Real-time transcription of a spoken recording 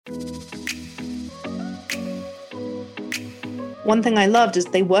One thing I loved is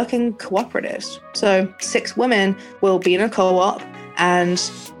they work in cooperatives. So 6 women will be in a co-op, and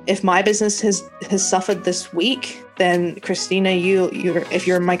if my business has suffered this week, then Christina, if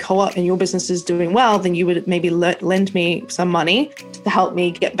you're in my co-op and your business is doing well, then you would maybe lend me some money to help me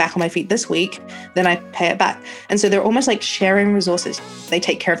get back on my feet this week. Then I pay it back. And so they're almost like sharing resources. They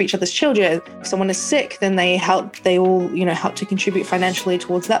take care of each other's children. If someone is sick, then they all help to contribute financially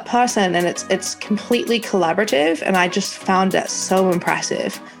towards that person. And it's completely collaborative. And I just found that so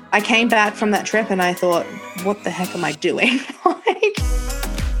impressive. I came back from that trip and I thought, what the heck am I doing?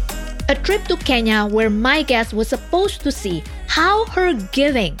 A trip to Kenya where my guest was supposed to see how her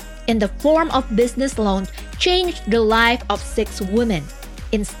giving in the form of business loans changed the life of 6 women.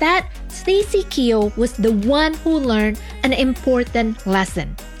 Instead, Stacey Keogh was the one who learned an important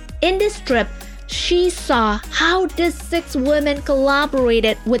lesson. In this trip, she saw how these 6 women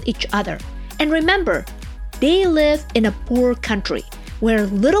collaborated with each other. And remember, they live in a poor country where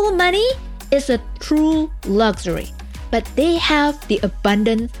little money is a true luxury, but they have the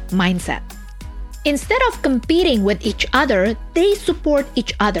abundant mindset. Instead of competing with each other, they support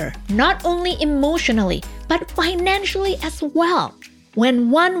each other, not only emotionally, but financially as well.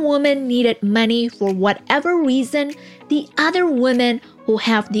 When one woman needed money for whatever reason, the other women who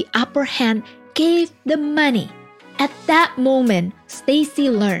have the upper hand gave the money. At that moment, Stacey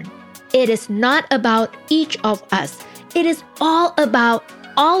learned, it is not about each of us. It is all about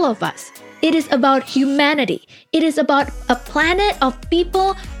all of us. It is about humanity. It is about a planet of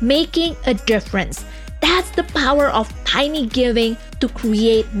people making a difference. That's the power of tiny giving to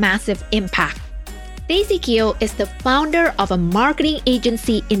create massive impact. Stacey Keogh is the founder of a marketing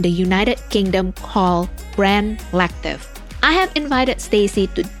agency in the United Kingdom called Brandlective. I have invited Stacey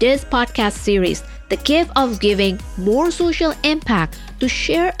to this podcast series, The Gift of Giving More Social Impact, to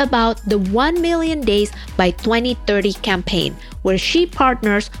share about the 1 Million Days by 2030 campaign, where she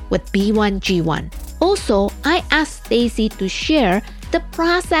partners with B1G1. Also, I asked Stacey to share the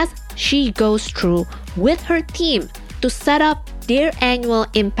process she goes through with her team to set up their annual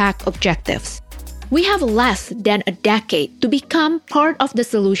impact objectives. We have less than a decade to become part of the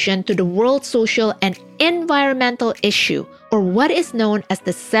solution to the world's social and environmental issue, or what is known as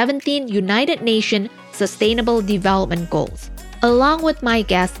the 17 United Nations Sustainable Development Goals. Along with my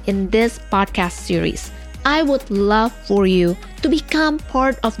guests in this podcast series, I would love for you to become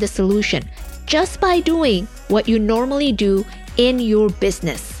part of the solution just by doing what you normally do in your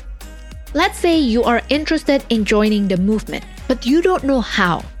business. Let's say you are interested in joining the movement, but you don't know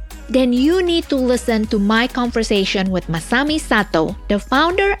how. Then you need to listen to my conversation with Masami Sato, the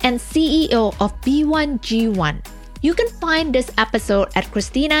founder and CEO of B1G1. You can find this episode at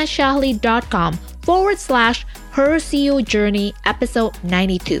christinashahley.com/Her CEO Journey episode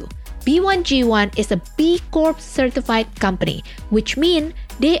 92. B1G1 is a B Corp certified company, which means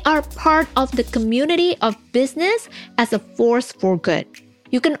they are part of the community of business as a force for good.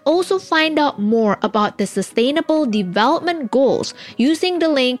 You can also find out more about the Sustainable Development Goals using the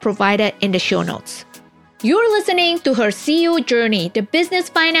link provided in the show notes. You're listening to Her CEO Journey, the business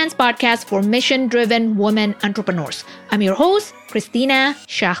finance podcast for mission-driven women entrepreneurs. I'm your host, Christina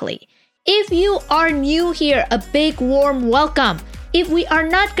Shahley. If you are new here, a big warm welcome. If we are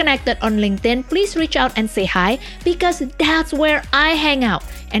not connected on LinkedIn, please reach out and say hi, because that's where I hang out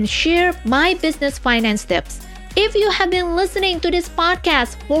and share my business finance tips. If you have been listening to this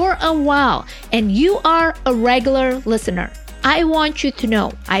podcast for a while and you are a regular listener, I want you to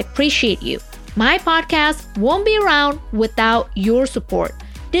know I appreciate you. My podcast won't be around without your support.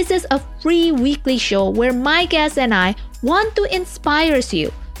 This is a free weekly show where my guests and I want to inspire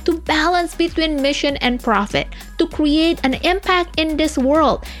you to balance between mission and profit, to create an impact in this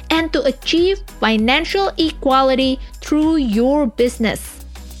world, and to achieve financial equality through your business.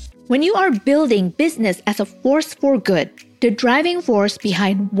 When you are building business as a force for good, the driving force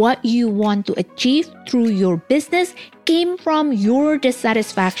behind what you want to achieve through your business came from your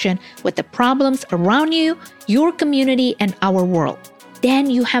dissatisfaction with the problems around you, your community, and our world. Then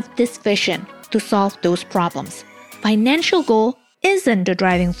you have this vision to solve those problems. Financial goal isn't the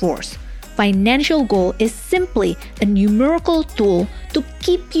driving force. Financial goal is simply a numerical tool to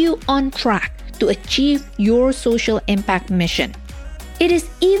keep you on track to achieve your social impact mission. It is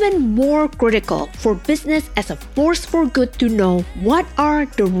even more critical for business as a force for good to know what are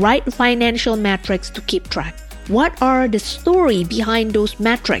the right financial metrics to keep track. What are the story behind those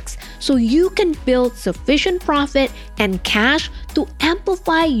metrics so you can build sufficient profit and cash to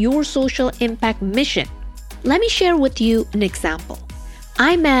amplify your social impact mission. Let me share with you an example.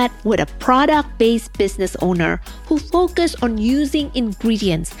 I met with a product-based business owner who focused on using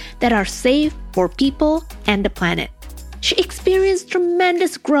ingredients that are safe for people and the planet. She experienced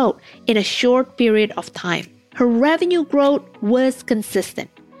tremendous growth in a short period of time. Her revenue growth was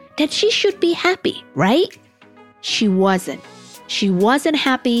consistent. That she should be happy, right? She wasn't. She wasn't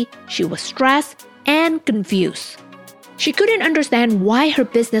happy, she was stressed and confused. She couldn't understand why her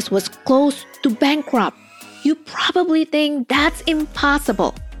business was close to bankrupt. You probably think that's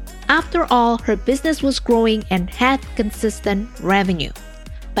impossible. After all, her business was growing and had consistent revenue.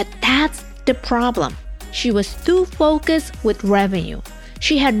 But that's the problem. She was too focused with revenue.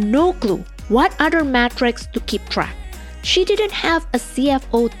 She had no clue what other metrics to keep track. She didn't have a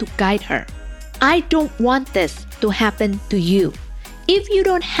CFO to guide her. I don't want this to happen to you. If you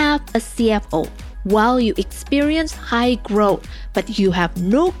don't have a CFO, while you experience high growth, but you have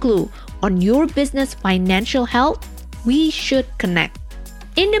no clue on your business financial health, we should connect.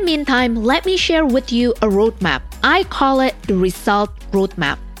 In the meantime, let me share with you a roadmap. I call it the Result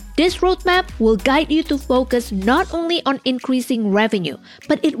Roadmap. This roadmap will guide you to focus not only on increasing revenue,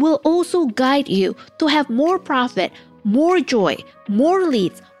 but it will also guide you to have more profit, more joy, more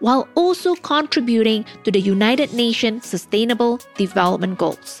leads, while also contributing to the United Nations Sustainable Development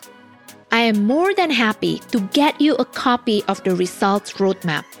Goals. I am more than happy to get you a copy of the Results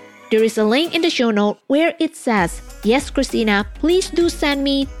Roadmap. There is a link in the show note where it says, "Yes, Christina, please do send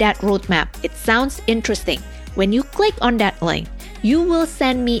me that roadmap. It sounds interesting." When you click on that link, you will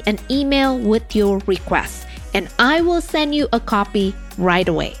send me an email with your request, and I will send you a copy right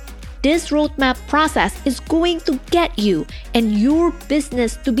away. This roadmap process is going to get you and your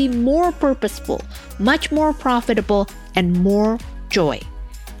business to be more purposeful, much more profitable, and more joy.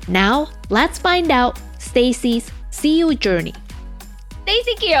 Now, let's find out Stacy's CEO journey.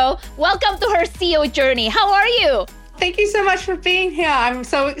 Stacy Keo, welcome to her CEO journey. How are you? Thank you so much for being here. I'm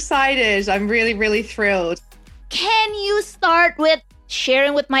so excited. I'm really, really thrilled. Can you start with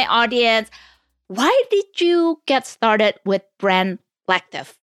sharing with my audience, why did you get started with Brand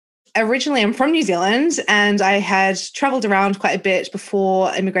Lactive? Originally, I'm from New Zealand and I had traveled around quite a bit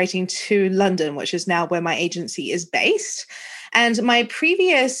before immigrating to London, which is now where my agency is based. And my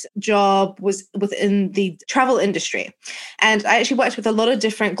previous job was within the travel industry. And I actually worked with a lot of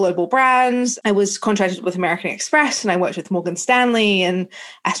different global brands. I was contracted with American Express and I worked with Morgan Stanley and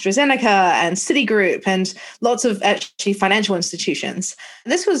AstraZeneca and Citigroup and lots of actually financial institutions.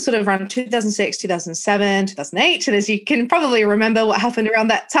 This was sort of around 2006, 2007, 2008. And as you can probably remember what happened around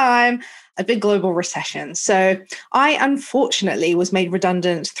that time, a big global recession. So I unfortunately was made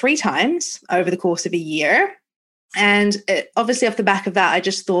redundant 3 times over the course of a year. And obviously off the back of that, I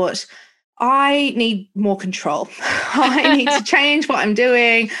just thought, I need more control. I need to change what I'm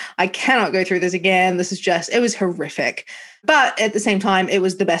doing. I cannot go through this again. It was horrific. But at the same time, it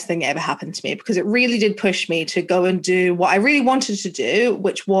was the best thing that ever happened to me because it really did push me to go and do what I really wanted to do,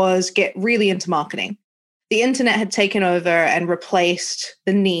 which was get really into marketing. The internet had taken over and replaced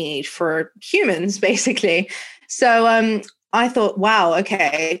the need for humans, basically. So I thought, wow,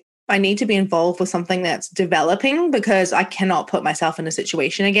 okay, I need to be involved with something that's developing because I cannot put myself in a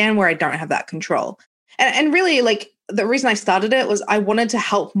situation again where I don't have that control. And really, like, the reason I started it was I wanted to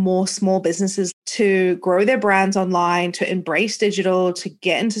help more small businesses to grow their brands online, to embrace digital, to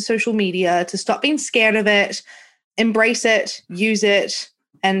get into social media, to stop being scared of it, embrace it, use it,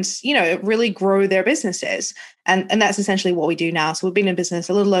 and, really grow their businesses. And that's essentially what we do now. So we've been in business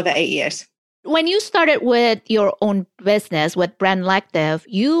a little over 8 years. When you started with your own business with Brand Lactive,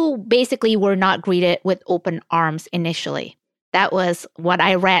 you basically were not greeted with open arms initially. That was what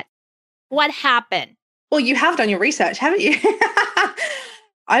I read. What happened? Well, you have done your research, haven't you?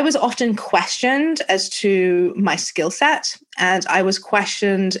 I was often questioned as to my skill set. And I was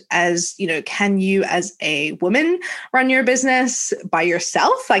questioned as, can you as a woman run your business by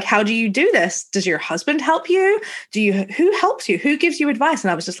yourself? Like, how do you do this? Does your husband help you? Who helps you? Who gives you advice?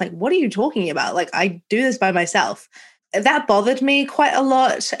 And I was just like, what are you talking about? Like, I do this by myself. That bothered me quite a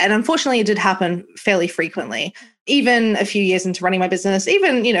lot. And unfortunately, it did happen fairly frequently. Even a few years into running my business,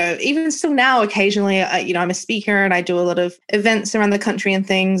 even still now, occasionally, I'm a speaker and I do a lot of events around the country and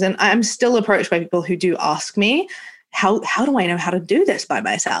things. And I'm still approached by people who do ask me, how do I know how to do this by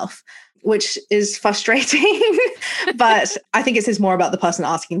myself? Which is frustrating. But I think it says more about the person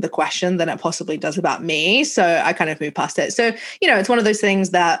asking the question than it possibly does about me. So I kind of move past it. So, it's one of those things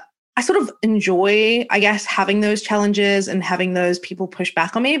that I sort of enjoy, I guess, having those challenges and having those people push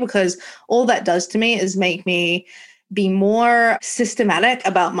back on me, because all that does to me is make me be more systematic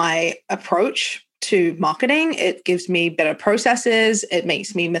about my approach to marketing. It gives me better processes. It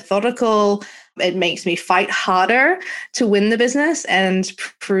makes me methodical. It makes me fight harder to win the business and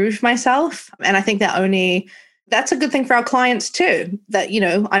prove myself. And I think that's a good thing for our clients too, that,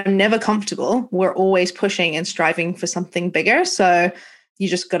 I'm never comfortable. We're always pushing and striving for something bigger. So you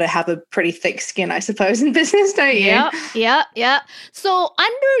just got to have a pretty thick skin, I suppose, in business, don't you? Yeah. So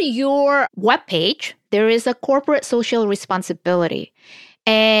under your webpage, there is a corporate social responsibility.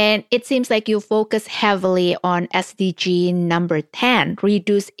 And it seems like you focus heavily on SDG number 10,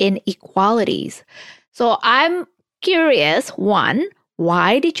 reduce inequalities. So I'm curious, one,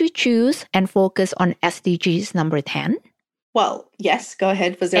 why did you choose and focus on SDGs number 10? Well, yes, go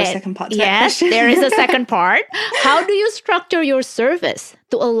ahead. Was there a second part to that Yes, question? there is a second part. How do you structure your service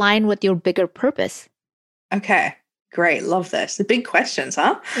to align with your bigger purpose? Okay, great. Love this. The big questions,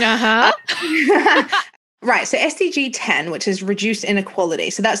 huh? Uh-huh. Right. So SDG 10, which is reduce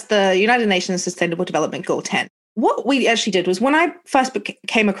inequality. So that's the United Nations Sustainable Development Goal 10. What we actually did was when I first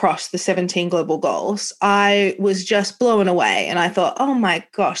came across the 17 global goals, I was just blown away. And I thought, oh my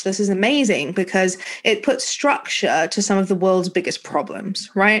gosh, this is amazing because it puts structure to some of the world's biggest problems,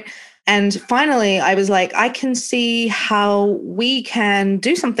 right? And finally, I was like, I can see how we can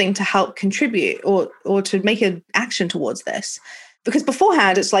do something to help contribute or to make an action towards this. Because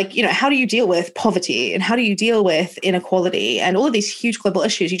beforehand, it's like, how do you deal with poverty and how do you deal with inequality and all of these huge global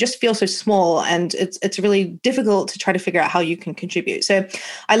issues? You just feel so small and it's really difficult to try to figure out how you can contribute. So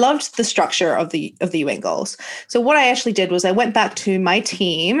I loved the structure of the UN goals. So what I actually did was I went back to my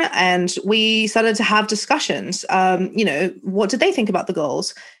team and we started to have discussions. What did they think about the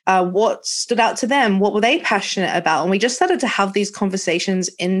goals? What stood out to them? What were they passionate about? And we just started to have these conversations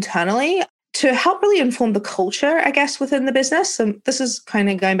internally to help really inform the culture, I guess, within the business. And this is kind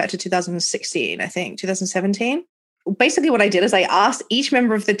of going back to 2016, I think, 2017. Basically, what I did is I asked each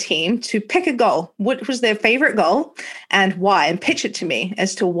member of the team to pick a goal. What was their favorite goal and why? And pitch it to me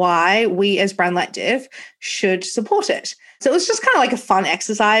as to why we as Brandlective should support it. So it was just kind of like a fun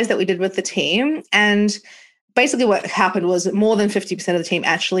exercise that we did with the team. And basically what happened was more than 50% of the team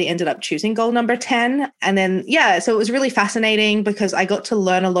actually ended up choosing goal number 10. And then, so it was really fascinating because I got to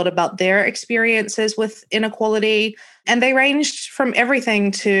learn a lot about their experiences with inequality. And they ranged from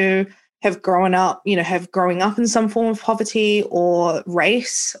everything to have growing up in some form of poverty or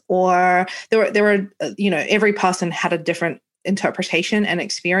race, or there were every person had a different interpretation and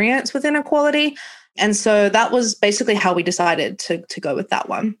experience with inequality. And so that was basically how we decided to go with that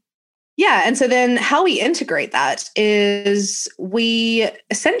one. Yeah. And so then how we integrate that is we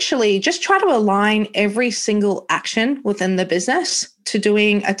essentially just try to align every single action within the business to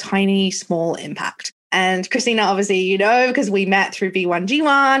doing a tiny, small impact. And Christina, obviously, because we met through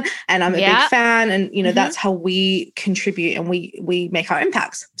B1G1 and I'm a big fan and, that's how we contribute and we make our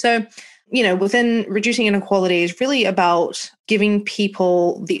impacts. So, within reducing inequality is really about giving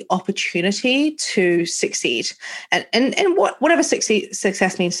people the opportunity to succeed and whatever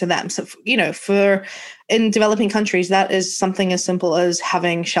success means to them. So, for in developing countries, that is something as simple as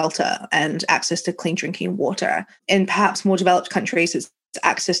having shelter and access to clean drinking water. In perhaps more developed countries, it's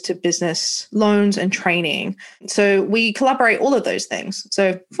access to business loans and training. So we collaborate all of those things.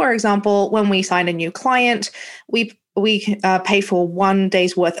 So, for example, when we sign a new client, we pay for 1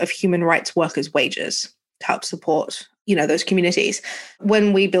 day's worth of human rights workers' wages to help support, those communities.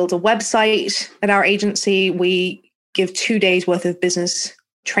 When we build a website at our agency, we give 2 days worth of business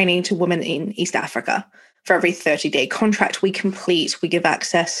training to women in East Africa. For every 30-day contract we complete, we give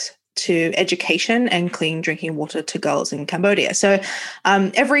access to education and clean drinking water to girls in Cambodia. So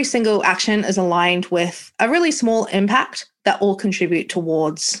every single action is aligned with a really small impact that all contribute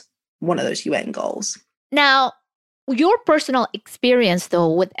towards one of those UN goals. Now, your personal experience,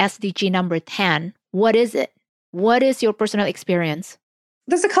 though, with SDG number 10, what is it? What is your personal experience?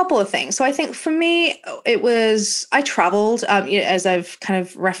 There's a couple of things. So I think for me, I traveled, as I've kind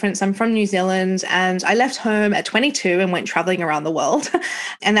of referenced, I'm from New Zealand and I left home at 22 and went traveling around the world.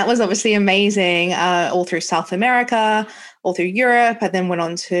 And that was obviously amazing, all through South America, all through Europe. I then went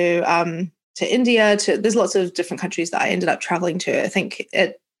on to India, there's lots of different countries that I ended up traveling to. I think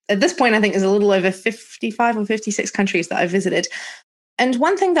at this point, I think there's a little over 55 or 56 countries that I visited. And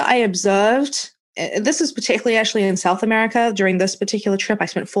one thing that I observed, this is particularly actually in South America during this particular trip, I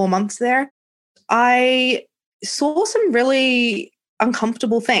spent 4 months there. I saw some really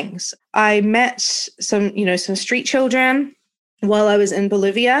uncomfortable things. I met some street children while I was in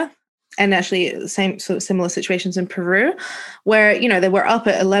Bolivia, and actually similar situations in Peru, where, they were up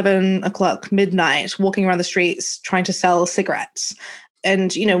at 11 o'clock midnight, walking around the streets, trying to sell cigarettes.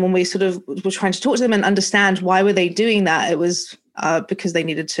 And, when we sort of were trying to talk to them and understand why were they doing that, it was because they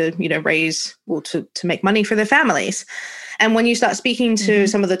needed to, raise or to make money for their families. And when you start speaking to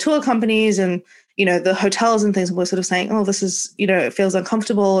some of the tour companies and, the hotels and things, we're sort of saying, oh, this is, it feels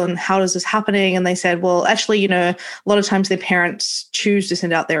uncomfortable. And how does this happening? And they said, well, actually, a lot of times their parents choose to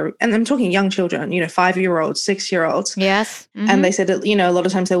send out their, and I'm talking young children, 5-year-olds, 6-year-olds. Yes. And they said that, a lot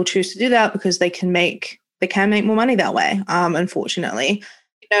of times they will choose to do that because they can make more money that way, unfortunately.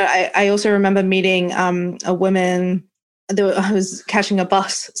 I also remember meeting a woman. I was catching a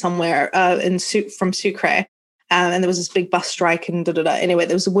bus somewhere from Sucre, and there was this big bus strike and Anyway,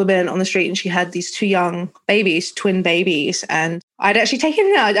 there was a woman on the street and she had these 2 young babies, twin babies. And I'd actually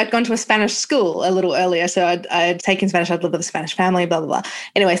taken I'd gone to a Spanish school a little earlier. So I'd taken Spanish. I'd lived with a Spanish family, blah, blah, blah.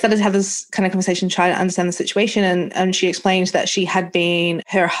 Anyway, I started to have this kind of conversation, trying to understand the situation. And she explained that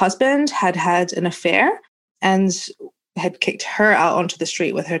her husband had had an affair and had kicked her out onto the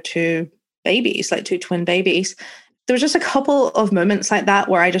street with her 2 babies, like 2 twin babies. There was just a couple of moments like that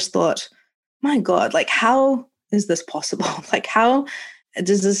where I just thought, my God, like, how is this possible? Like, how can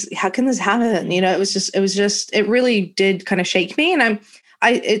this happen? It really did kind of shake me. And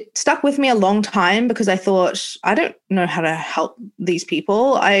it stuck with me a long time because I thought, I don't know how to help these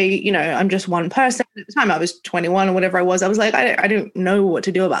people. I'm just one person. At the time I was 21 or whatever I was like, I don't know what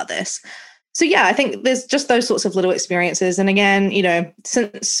to do about this. So yeah, I think there's just those sorts of little experiences. And again,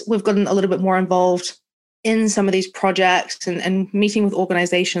 since we've gotten a little bit more involved in some of these projects and meeting with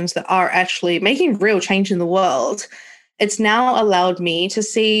organizations that are actually making real change in the world, it's now allowed me to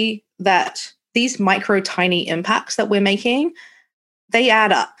see that these tiny impacts that we're making, they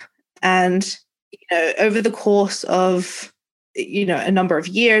add up. And, over the course of, a number of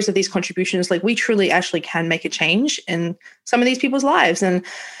years of these contributions, like, we truly actually can make a change in some of these people's lives. And,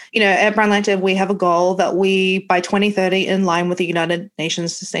 at Brandlanta, we have a goal that by 2030, in line with the United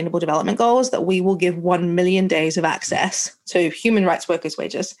Nations Sustainable Development Goals, that we will give 1 million days of access to human rights workers'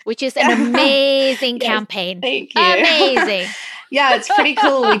 wages. Which is an amazing campaign. Thank you. Amazing. Yeah, it's pretty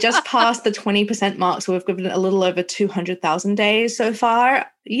cool. We just passed the 20% mark, so we've given a little over 200,000 days so far.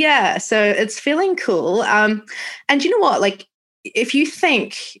 Yeah, so it's feeling cool. And you know what? Like, if you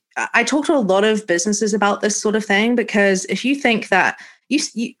think, I talk to a lot of businesses about this sort of thing, because if you think that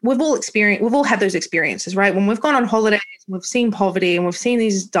we've all had those experiences, right? When we've gone on holidays, we've seen poverty and we've seen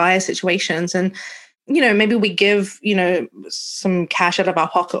these dire situations, and maybe we give some cash out of our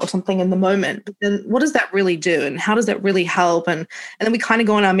pocket or something in the moment, but then what does that really do, and how does that really help? And then we kind of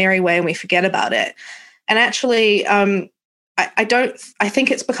go on our merry way and we forget about it. And actually, I think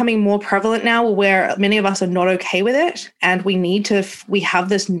it's becoming more prevalent now, where many of us are not okay with it, and we have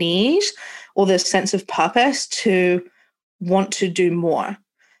this need or this sense of purpose to want to do more.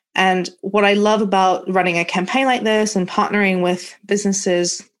 And what I love about running a campaign like this and partnering with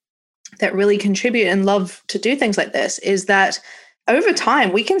businesses that really contribute and love to do things like this is that over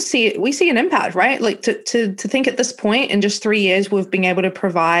time we see an impact, right? Like, to think at this point, in just 3 years, we've been able to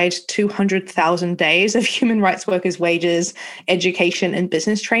provide 200,000 days of human rights workers' wages, education, and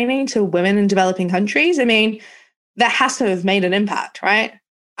business training to women in developing countries. I mean, that has to have made an impact, right?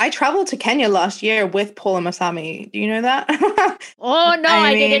 I traveled to Kenya last year with Paula Masami. Do you know that? Oh, no,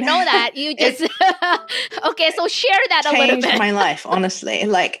 I didn't know that. You just, okay, so share that a little bit. Changed my life, honestly.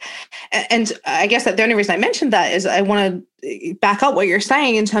 Like, and I guess that the only reason I mentioned that is I want to back up what you're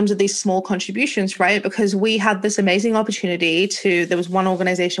saying in terms of these small contributions, right? Because we had this amazing opportunity there was one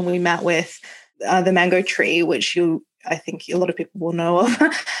organization we met with, the Mango Tree, which I think a lot of people will know of,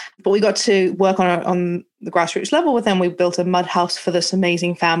 but we got to work on the grassroots level with them. We built a mud house for this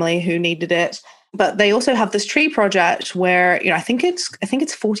amazing family who needed it. But they also have this tree project where, I think it's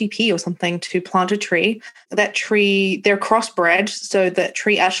 40p or something to plant a tree. That tree, they're crossbred, so that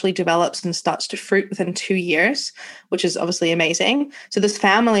tree actually develops and starts to fruit within 2 years, which is obviously amazing. So this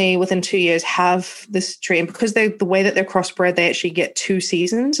family within 2 years have this tree, and because the way that they're crossbred, they actually get 2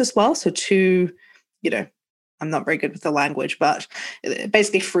 seasons as well. So 2, I'm not very good with the language, but it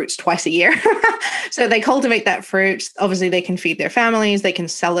basically fruits twice a year. So they cultivate that fruit. Obviously, they can feed their families. They can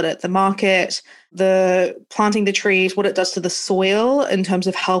sell it at the market. The planting the trees, what it does to the soil in terms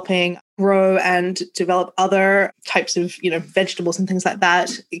of helping grow and develop other types of, vegetables and things like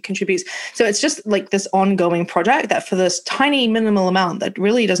that, it contributes. So it's just like this ongoing project that, for this tiny minimal amount that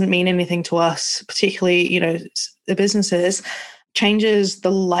really doesn't mean anything to us, particularly, the businesses, changes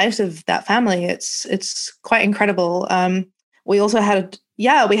the lives of that family. It's quite incredible. We also had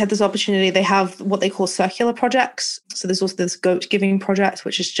this opportunity. They have what they call circular projects. So there's also this goat giving project,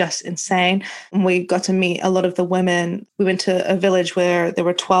 which is just insane. And we got to meet a lot of the women. We went to a village where there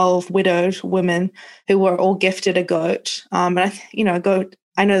were 12 widowed women who were all gifted a goat. And a goat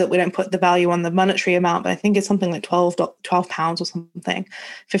I know that we don't put the value on the monetary amount, but I think it's something like £12 or something,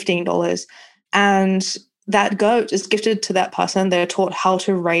 $15. And that goat is gifted to that person. They're taught how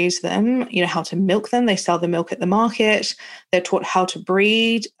to raise them, how to milk them. They sell the milk at the market. They're taught how to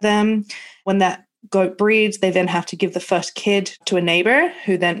breed them. When that goat breeds, they then have to give the first kid to a neighbor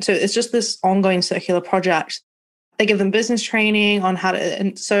so it's just this ongoing circular project. They give them business training on how to,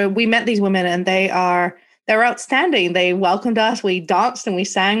 and so we met these women and they're outstanding. They welcomed us. We danced and we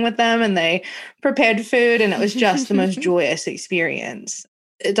sang with them and they prepared food. And it was just the most joyous experience.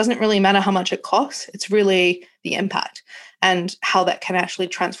 It doesn't really matter how much it costs. It's really the impact and how that can actually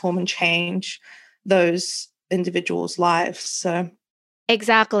transform and change those individuals' lives. So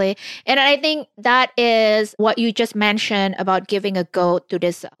exactly. And I think that is what you just mentioned about giving a goat to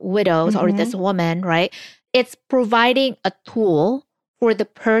this widows or this woman, right? It's providing a tool for the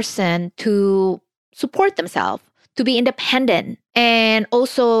person to support themselves, to be independent, and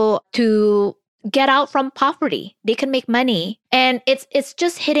also to get out from poverty. They can make money. And it's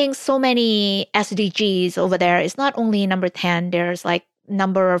just hitting so many SDGs over there. It's not only number 10, there's like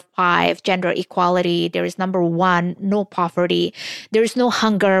number 5, gender equality. There is number 1, no poverty. There is no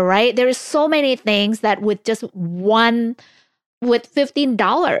hunger, right? There is so many things that with just with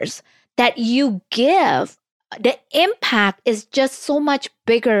 $15 that you give, the impact is just so much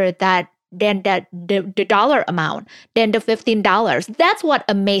bigger than the dollar amount, than the $15. That's what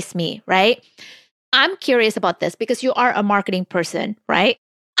amazed me, right? I'm curious about this because you are a marketing person, right?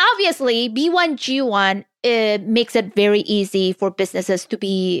 Obviously, B1G1, it makes it very easy for businesses to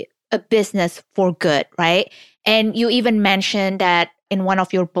be a business for good, right? And you even mentioned that in one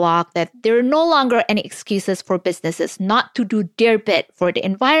of your blog that there are no longer any excuses for businesses not to do their bit for the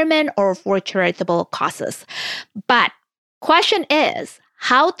environment or for charitable causes. But question is,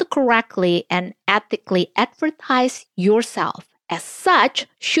 how to correctly and ethically advertise yourself as such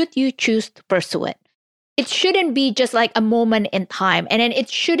should you choose to pursue it. It shouldn't be just like a moment in time. And then it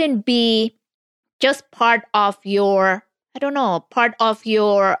shouldn't be just part of your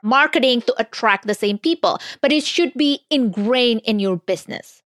marketing to attract the same people, but it should be ingrained in your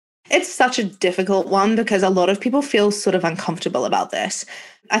business. It's such a difficult one because a lot of people feel sort of uncomfortable about this.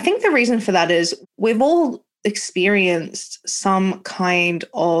 I think the reason for that is we've all experienced some kind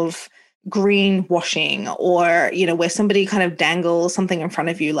of greenwashing or, where somebody kind of dangles something in front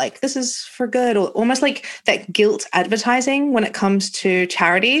of you like this is for good, or almost like that guilt advertising when it comes to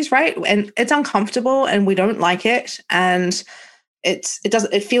charities, right? And it's uncomfortable and we don't like it. And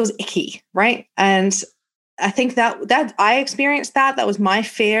it feels icky, right? And I think that I experienced that was my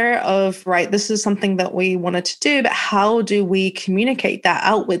fear of, right, this is something that we wanted to do, but how do we communicate that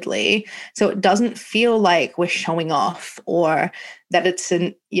outwardly so it doesn't feel like we're showing off or that it's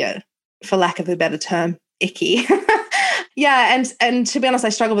for lack of a better term, icky. Yeah. And to be honest, I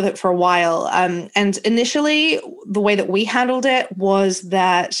struggled with it for a while. And initially the way that we handled it was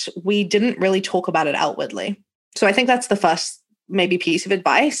that we didn't really talk about it outwardly. So I think that's the first maybe piece of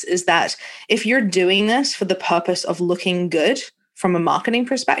advice is that if you're doing this for the purpose of looking good from a marketing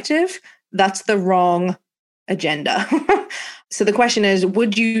perspective, that's the wrong agenda. So the question is,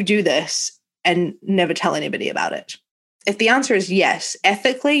 would you do this and never tell anybody about it? If the answer is yes,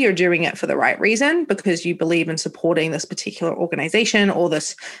 ethically, you're doing it for the right reason because you believe in supporting this particular organization or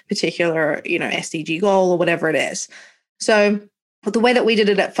this particular, SDG goal or whatever it is. So but the way that we did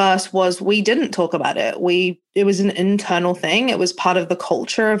it at first was we didn't talk about it. It was an internal thing. It was part of the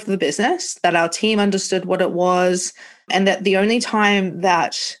culture of the business that our team understood what it was. And that the only time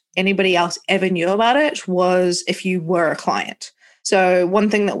that anybody else ever knew about it was if you were a client. So one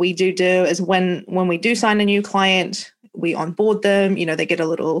thing that we do is when we do sign a new client, we onboard them, they get a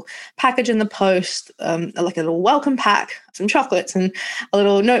little package in the post, like a little welcome pack, some chocolates and a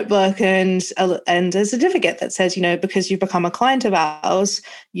little notebook and a certificate that says, because you've become a client of ours,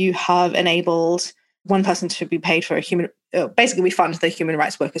 you have enabled one person to be paid for basically we fund the human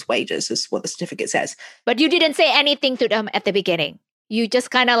rights workers' wages is what the certificate says. But you didn't say anything to them at the beginning. You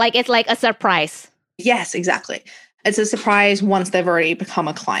just kind of it's like a surprise. Yes, exactly. It's a surprise once they've already become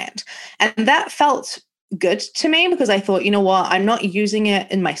a client. And that felt good to me because I thought, you know what, I'm not using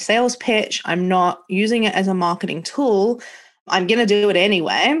it in my sales pitch. I'm not using it as a marketing tool. I'm going to do it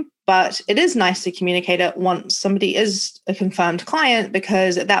anyway. But it is nice to communicate it once somebody is a confirmed client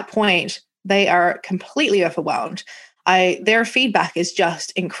because at that point, they are completely overwhelmed. Their feedback is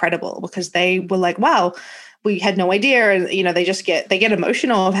just incredible because they were like, wow, we had no idea. And, they get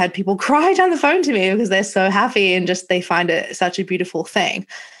emotional. I've had people cry down the phone to me because they're so happy and just they find it such a beautiful thing.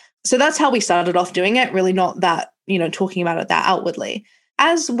 So that's how we started off doing it, really not that, talking about it that outwardly.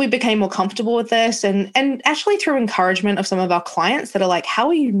 as we became more comfortable with this and actually through encouragement of some of our clients that are like, how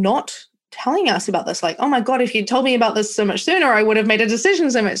are you not telling us about this? Like, oh my God, if you told me about this so much sooner, I would have made a decision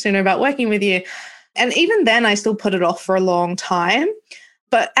so much sooner about working with you. And even then, I still put it off for a long time.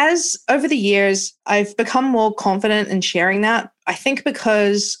 But as over the years, I've become more confident in sharing that. I think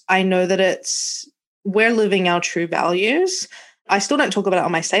because I know that we're living our true values. I still don't talk about it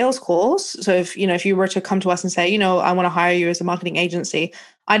on my sales calls. So if you were to come to us and say, I want to hire you as a marketing agency,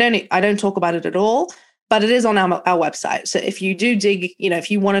 I don't talk about it at all, but it is on our website. So if you do dig,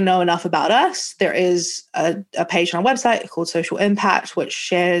 if you want to know enough about us, there is a page on our website called Social Impact, which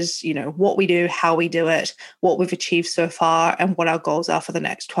shares, what we do, how we do it, what we've achieved so far, and what our goals are for the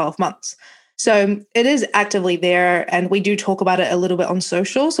next 12 months. So it is actively there. And we do talk about it a little bit on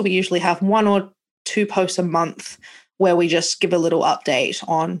social. So we usually have 1 or 2 posts a month where we just give a little update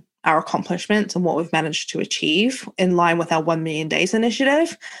on our accomplishments and what we've managed to achieve in line with our 1 Million Days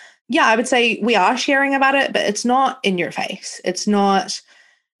initiative. Yeah, I would say we are sharing about it, but it's not in your face. It's not,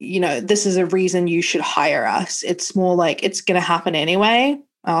 this is a reason you should hire us. It's more like it's going to happen anyway.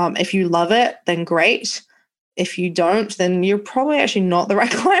 If you love it, then great. If you don't, then you're probably actually not the right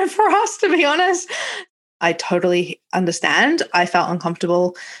client for us, to be honest. I totally understand. I felt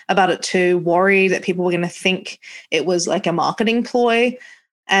uncomfortable about it too, worried that people were going to think it was like a marketing ploy.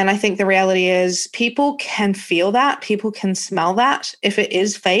 And I think the reality is people can feel that, people can smell that. If it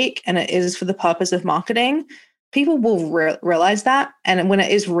is fake and it is for the purpose of marketing, people will realize that. And when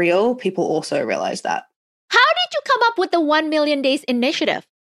it is real, people also realize that. How did you come up with the 1 Million Days initiative?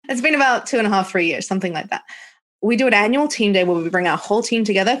 It's been about 2.5, 3 years, something like that. We do an annual team day where we bring our whole team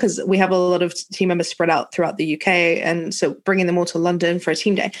together because we have a lot of team members spread out throughout the UK. And so bringing them all to London for a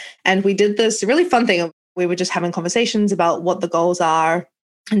team day. And we did this really fun thing. We were just having conversations about what the goals are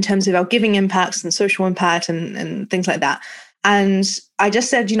in terms of our giving impacts and social impact and things like that. And I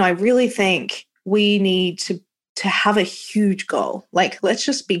just said, I really think we need to have a huge goal. Like, let's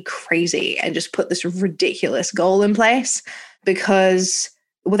just be crazy and just put this ridiculous goal in place, because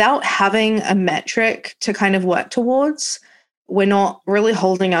without having a metric to kind of work towards, we're not really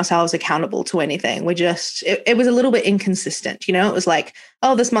holding ourselves accountable to anything. It was a little bit inconsistent. It was like,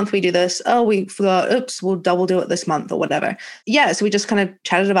 oh, this month we do this. Oh, we forgot. Oops, we'll double do it this month or whatever. Yeah. So we just kind of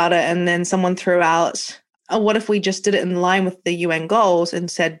chatted about it. And then someone threw out, oh, what if we just did it in line with the UN goals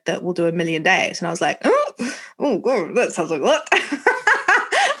and said that we'll do 1 million days? And I was like, oh, that sounds like what?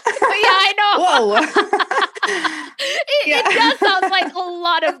 Yeah, I know. Whoa. It does sound like a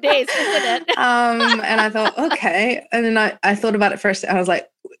lot of days, isn't it? And I thought, okay. And then I thought about it first. And I was like,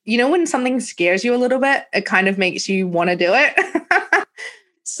 when something scares you a little bit, it kind of makes you want to do it.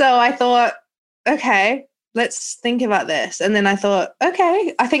 So I thought, okay, let's think about this. And then I thought,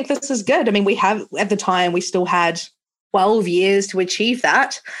 okay, I think this is good. I mean, at the time, we still had 12 years to achieve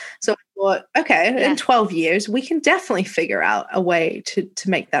that. So I thought, okay, in 12 years, we can definitely figure out a way to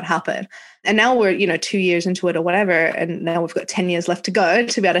make that happen. And now we're, 2 years into it or whatever. And now we've got 10 years left to go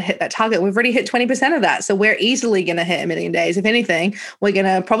to be able to hit that target. We've already hit 20% of that. So we're easily going to hit 1 million days. If anything, we're going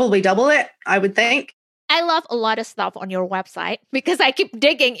to probably double it, I would think. I love a lot of stuff on your website because I keep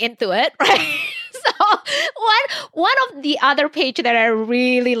digging into it, right? So one of the other page that I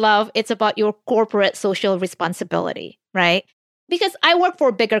really love, it's about your corporate social responsibility, right? Because I worked for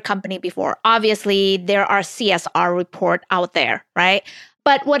a bigger company before. Obviously, there are CSR report out there, right?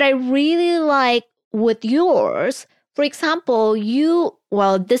 But what I really like with yours, for example,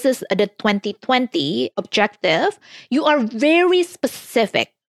 this is the 2020 objective. You are very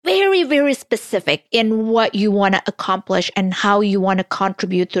specific, very, very specific in what you want to accomplish and how you want to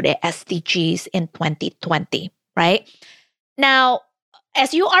contribute to the SDGs in 2020, right? Now,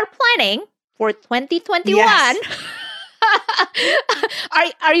 as you are planning for 2021, yes.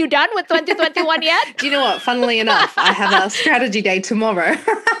 Are you done with 2021 yet? Do you know what? Funnily enough, I have a strategy day tomorrow.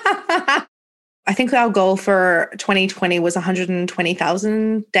 I think our goal for 2020 was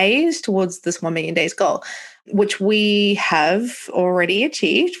 120,000 days towards this 1 million days goal, which we have already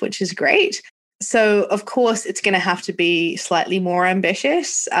achieved, which is great. So, of course, it's going to have to be slightly more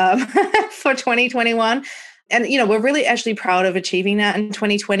ambitious for 2021. And, we're really actually proud of achieving that in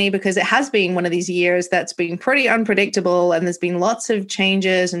 2020 because it has been one of these years that's been pretty unpredictable and there's been lots of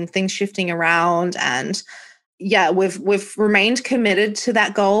changes and things shifting around. And yeah, we've remained committed to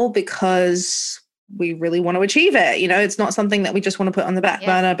that goal because we really want to achieve it. It's not something that we just want to put on the back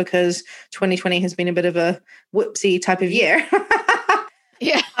burner because 2020 has been a bit of a whoopsie type of year.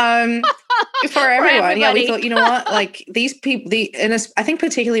 Yeah. For everyone. Yeah, we everybody. thought, you know what, like these people, I think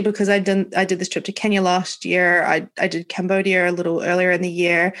particularly because I did this trip to Kenya last year. I did Cambodia a little earlier in the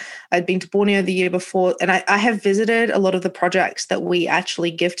year. I'd been to Borneo the year before, and I have visited a lot of the projects that we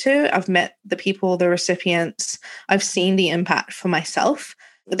actually give to. I've met the people, the recipients. I've seen the impact for myself.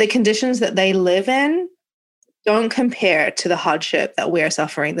 The conditions that they live in don't compare to the hardship that we are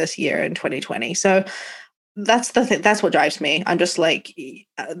suffering this year in 2020. So that's the thing. That's what drives me. I'm just like,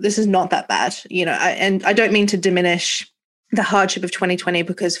 this is not that bad, and I don't mean to diminish the hardship of 2020,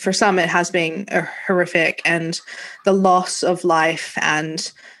 because for some it has been horrific, and the loss of life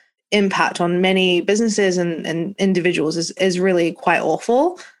and impact on many businesses and individuals is really quite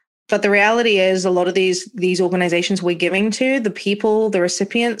awful. But the reality is, a lot of these organizations we're giving to, the people, the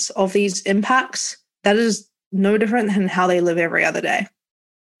recipients of these impacts, that is no different than how they live every other day.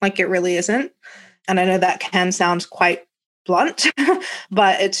 Like, it really isn't. And I know that can sound quite blunt,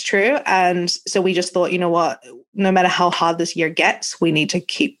 but it's true. And so we just thought, you know what, no matter how hard this year gets, we need to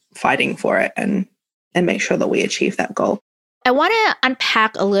keep fighting for it and make sure that we achieve that goal. I want to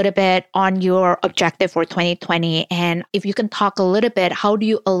unpack a little bit on your objective for 2020. And if you can talk a little bit, how do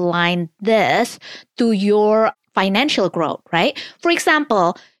you align this to your financial growth, right? For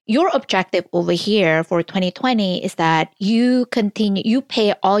example, your objective over here for 2020 is that you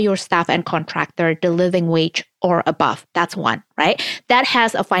pay all your staff and contractor the living wage or above. That's one, right? That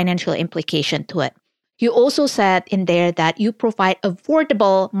has a financial implication to it. You also said in there that you provide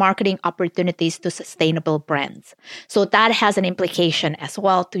affordable marketing opportunities to sustainable brands. So that has an implication as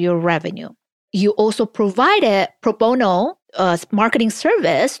well to your revenue. You also provided pro bono marketing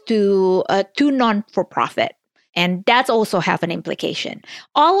service to non-for-profit. And that's also have an implication.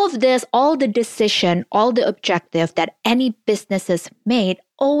 All of this, all the decision, all the objective that any businesses made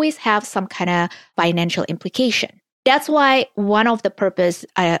always have some kind of financial implication. That's why one of the purpose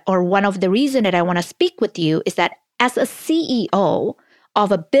or one of the reason that I want to speak with you is that as a CEO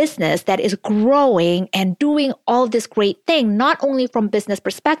of a business that is growing and doing all this great thing, not only from business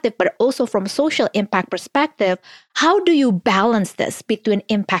perspective, but also from social impact perspective, how do you balance this between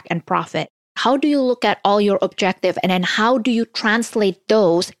impact and profit? How do you look at all your objective, and then how do you translate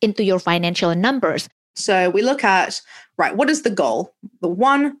those into your financial numbers? So we look at, right, what is the goal? The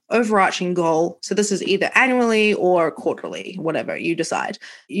one overarching goal. So this is either annually or quarterly, whatever you decide.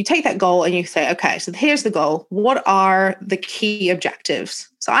 You take that goal and you say, okay, so here's the goal. What are the key objectives?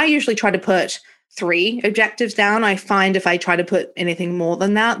 So I usually try to put 3 objectives down. I find if I try to put anything more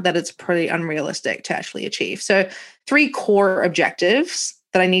than that it's pretty unrealistic to actually achieve. So 3 core objectives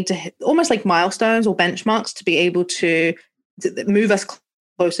that I need to hit, almost like milestones or benchmarks, to be able to move us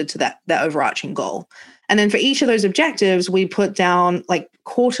closer to that overarching goal. And then for each of those objectives, we put down, like,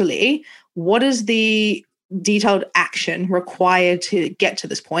 quarterly, what is the detailed action required to get to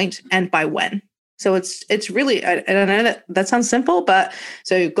this point and by when? So it's really, I don't know, that sounds simple, but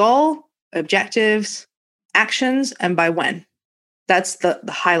so goal, objectives, actions, and by when. That's the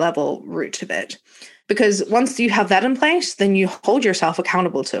high level root of it. Because once you have that in place, then you hold yourself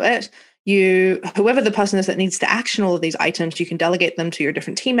accountable to it. Whoever the person is that needs to action all of these items, you can delegate them to your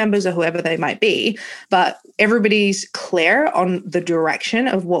different team members or whoever they might be. But everybody's clear on the direction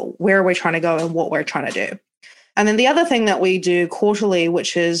of where we're trying to go and what we're trying to do. And then the other thing that we do quarterly,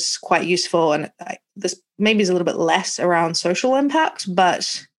 which is quite useful, and this maybe is a little bit less around social impact,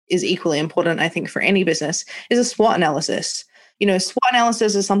 but is equally important, I think, for any business, is a SWOT analysis. SWOT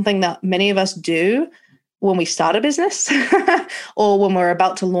analysis is something that many of us do when we start a business or when we're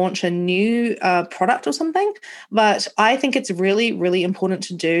about to launch a new product or something. But I think it's really, really important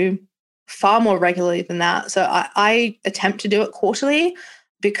to do far more regularly than that. So I attempt to do it quarterly,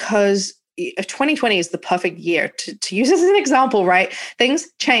 because if 2020 is the perfect year to use as an example, right? Things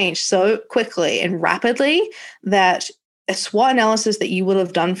change so quickly and rapidly that a SWOT analysis that you would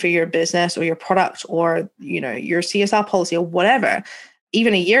have done for your business or your product or, your CSR policy or whatever,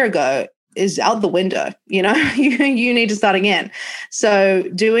 even a year ago, is out the window. You need to start again. So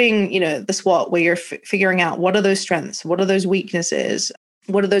doing, the SWOT, where you're figuring out what are those strengths, what are those weaknesses,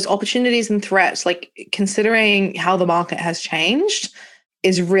 what are those opportunities and threats, like considering how the market has changed,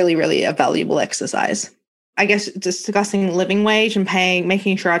 is really, really a valuable exercise. I guess discussing living wage and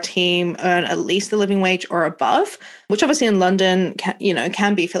making sure our team earn at least the living wage or above, which obviously in London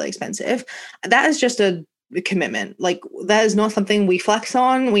can be fairly expensive. That is just a commitment. Like, that is not something we flex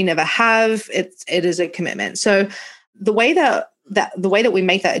on. We never have. It is a commitment. So the way that we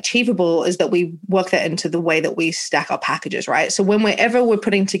make that achievable is that we work that into the way that we stack our packages, right? So whenever we're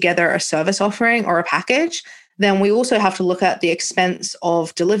putting together a service offering or a package, then we also have to look at the expense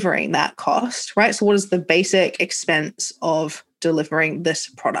of delivering that cost, right? So what is the basic expense of delivering this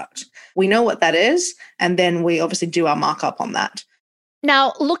product. We know what that is, and then we obviously do our markup on that.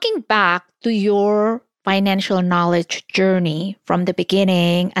 Now, looking back to your financial knowledge journey from the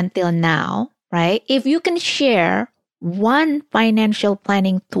beginning until now, right? If you can share one financial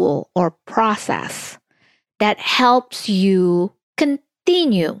planning tool or process that helps you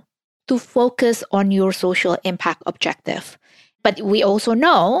continue to focus on your social impact objective. But we also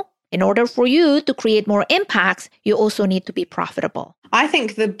know in order for you to create more impacts, you also need to be profitable. I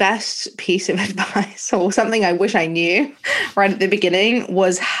think the best piece of advice, or something I wish I knew right at the beginning,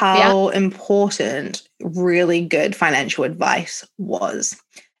 was how important really good financial advice was.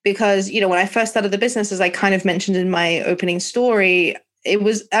 Because, when I first started the business, as I kind of mentioned in my opening story,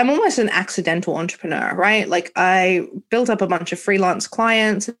 I'm almost an accidental entrepreneur, right? Like I built up a bunch of freelance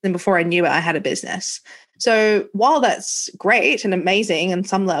clients, and before I knew it, I had a business. So while that's great and amazing in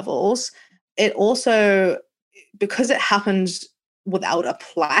some levels, it also, because it happened without a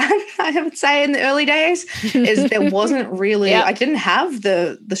plan, I would say in the early days, is there wasn't really, I didn't have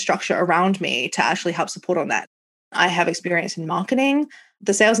the structure around me to actually help support on that. I have experience in marketing.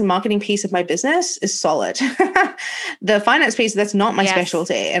 The sales and marketing piece of my business is solid. The finance piece, that's not my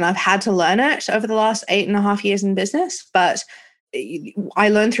specialty. And I've had to learn it over the last 8.5 years in business, but I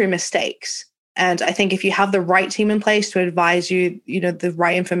learned through mistakes. And I think if you have the right team in place to advise you, the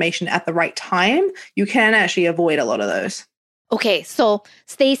right information at the right time, you can actually avoid a lot of those. Okay, so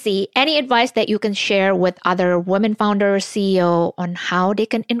Stacy, any advice that you can share with other women founders, CEO on how they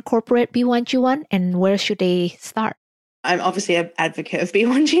can incorporate B1G1 and where should they start? I'm obviously an advocate of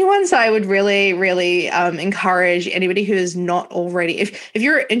B1G1, so I would really, really encourage anybody who is not already, if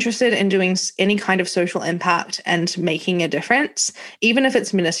you're interested in doing any kind of social impact and making a difference, even if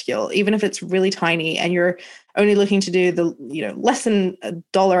it's minuscule, even if it's really tiny, and you're only looking to do the, less than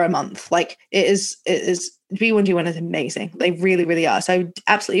 $1 a month, like it is B1G1 is amazing. They really, really are. So I would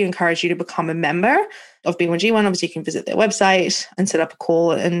absolutely encourage you to become a member of B1G1. Obviously, you can visit their website and set up a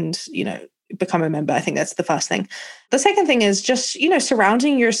call and, become a member. I think that's the first thing. The second thing is just,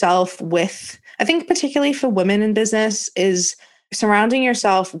 surrounding yourself with, I think particularly for women in business, is surrounding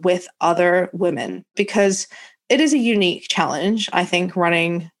yourself with other women, because it is a unique challenge, I think,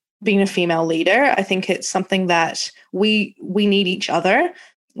 being a female leader. I think it's something that we need each other.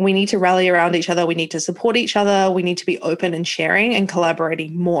 We need to rally around each other. We need to support each other. We need to be open and sharing and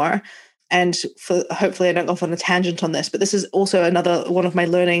collaborating more. And hopefully I don't go off on a tangent on this, but this is also another one of my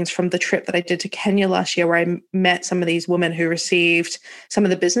learnings from the trip that I did to Kenya last year, where I met some of these women who received some of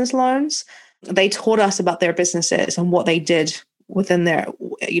the business loans. They taught us about their businesses and what they did within their,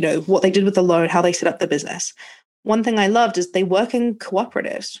 what they did with the loan, how they set up the business. One thing I loved is they work in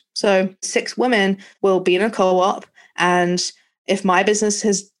cooperatives. So 6 women will be in a co-op, and if my business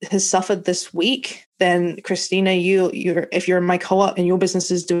has suffered this week, then Christina, if you're in my co-op and your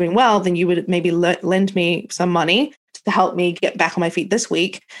business is doing well, then you would maybe lend me some money to help me get back on my feet this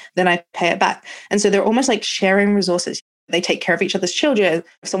week. Then I pay it back. And so they're almost like sharing resources. They take care of each other's children.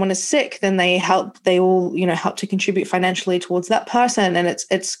 If someone is sick, then they all help to contribute financially towards that person. And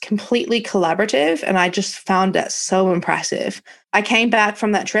it's completely collaborative. And I just found that so impressive. I came back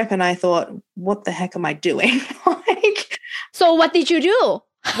from that trip and I thought, what the heck am I doing? So what did you do?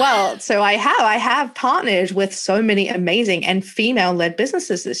 Well, so I have partnered with so many amazing and female-led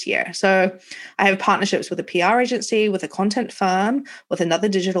businesses this year. So I have partnerships with a PR agency, with a content firm, with another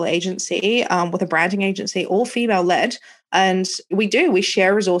digital agency, with a branding agency, all female-led. And we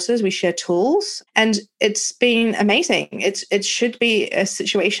share resources, we share tools, and it's been amazing. It should be a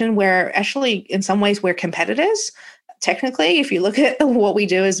situation where actually in some ways we're competitors, technically, if you look at what we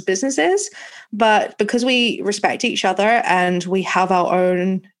do as businesses, but because we respect each other and we have our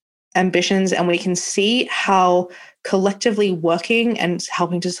own ambitions and we can see how collectively working and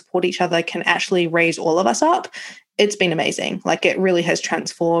helping to support each other can actually raise all of us up, it's been amazing. Like it really has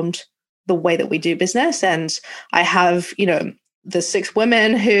transformed the way that we do business. And I have, the 6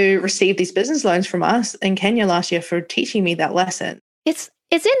 women who received these business loans from us in Kenya last year for teaching me that lesson. It's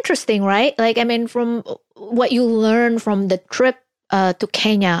interesting, right? Like, I mean, from what you learned from the trip to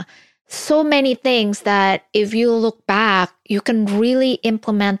Kenya, so many things that if you look back, you can really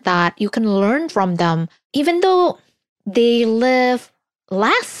implement that. You can learn from them, even though they live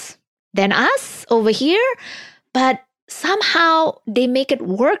less than us over here, but somehow they make it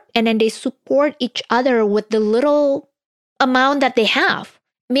work and then they support each other with the little amount that they have.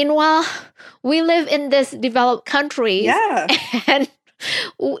 Meanwhile, we live in this developed countries. Yeah. And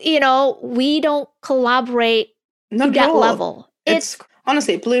we don't collaborate to that level.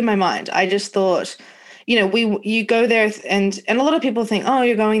 Honestly, it blew my mind. I just thought, you go there and a lot of people think, oh,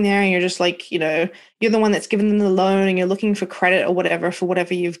 you're going there and you're just like, you're the one that's given them the loan and you're looking for credit or whatever for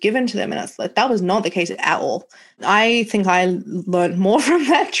whatever you've given to them. And it's like, that was not the case at all. I think I learned more from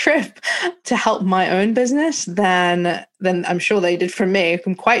that trip to help my own business than I'm sure they did from me.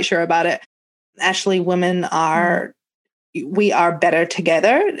 I'm quite sure about it. Actually, women we are better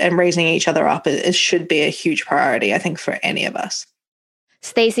together, and raising each other up it should be a huge priority, I think, for any of us.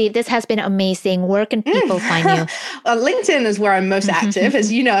 Stacey, this has been amazing. Where can people find you? LinkedIn is where I'm most active,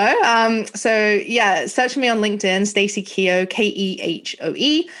 as you know. So yeah, search me on LinkedIn, Stacey Kehoe,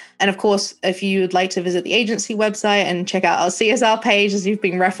 Kehoe. And of course, if you'd like to visit the agency website and check out our CSR page, as you've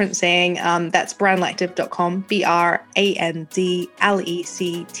been referencing, that's brandlective.com,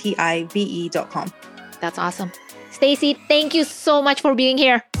 brandlective.com. That's awesome. Stacey, thank you so much for being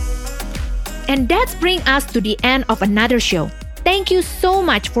here. And that's bring us to the end of another show. Thank you so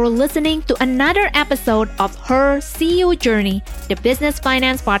much for listening to another episode of Her CEO Journey, the business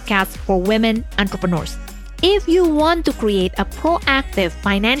finance podcast for women entrepreneurs. If you want to create a proactive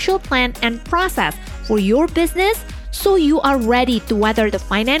financial plan and process for your business so you are ready to weather the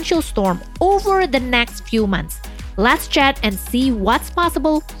financial storm over the next few months, let's chat and see what's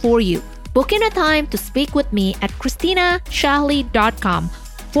possible for you. Book in a time to speak with me at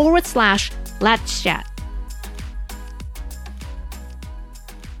ChristinaShahli.com/let's chat.